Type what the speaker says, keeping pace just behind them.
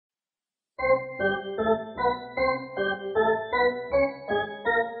My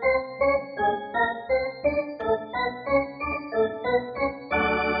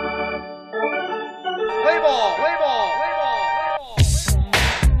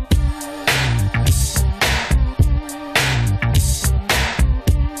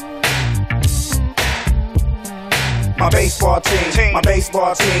baseball team, my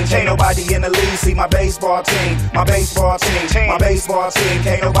baseball team, can't nobody in the league see my baseball team. My baseball team, my baseball team,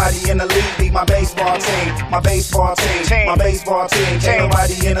 can't nobody in the league beat my baseball team. My baseball team, my baseball team, can't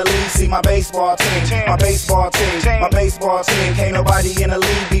nobody in the league see my baseball team. My baseball team, my baseball team, can't nobody in the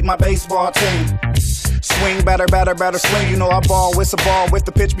league beat my baseball team. Swing, batter, batter, batter, swing. You know I ball with a ball with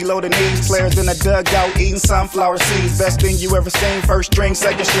the pitch below the knees. Players in the dugout eating sunflower seeds. Best thing you ever seen. First string,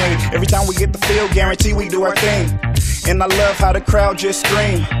 second string. Every time we get the field, guarantee we do our thing. And I love how the crowd just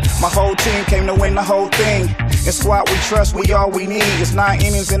scream. My whole team came to win the whole thing. In squad we trust, we all we need. It's 9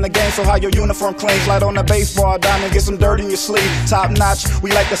 innings in the game, so how your uniform clean. Slide on the baseball diamond, get some dirt in your sleeve. Top notch,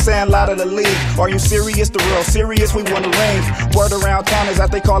 we like the Sandlot of the league. Are you serious? The real serious, we won the ring. Word around town is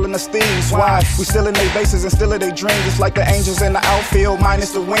that they calling us thieves. Why? We still in their bases and still in their dreams. It's like the Angels in the outfield,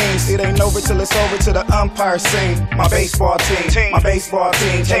 minus the wings. It ain't over till it's over till the umpire sing. My baseball team, my baseball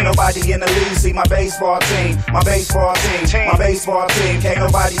team, can't nobody in the league see my baseball team. My baseball team, my baseball team, can't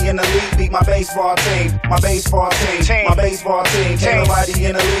nobody in the league beat my baseball team. My baseball team, my baseball team, can't nobody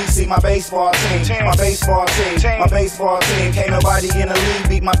in the league see my baseball team. My baseball team, my baseball team, can't nobody in the league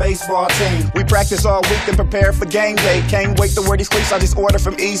beat my baseball team. We practice all week and prepare for game day. Can't wait to wear these cleats, I just order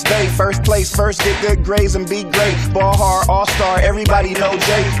from East Bay. First place, first get good grades and be great. Ball hard, all-star, everybody know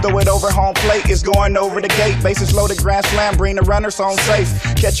Jay. Throw it over home plate, it's going over the gate. Bases loaded, grand slam, bring the runners home safe.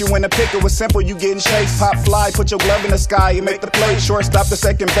 Catch you in the pick, it was simple, you getting chased. Pop fly, put your glove in the sky and make the play. Shortstop to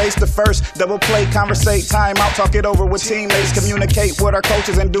second base to first, double play, conversate, time out, talk it over with teammates. Communicate with our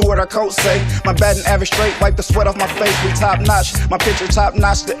coaches and do what our coach say. My batting average straight, wipe the sweat off my face. We top notch, my pitcher top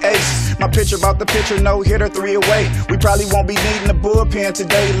notch, the ace. My pitcher about the pitcher, no hitter, 3 away. We probably won't be needing a bullpen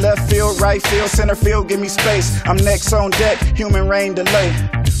today. Left field, right field, center field, give me space. I'm next on deck, human rain delay.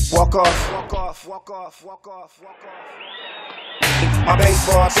 Walk off, walk off, walk off, walk off, walk off. My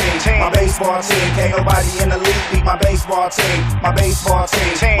baseball team, my baseball team, can't nobody in the league beat my baseball team. My baseball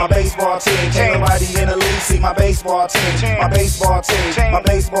team, my baseball team, can't nobody in the league see my baseball team. My baseball team, my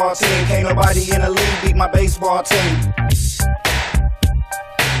baseball team, can't nobody in the league beat my baseball team.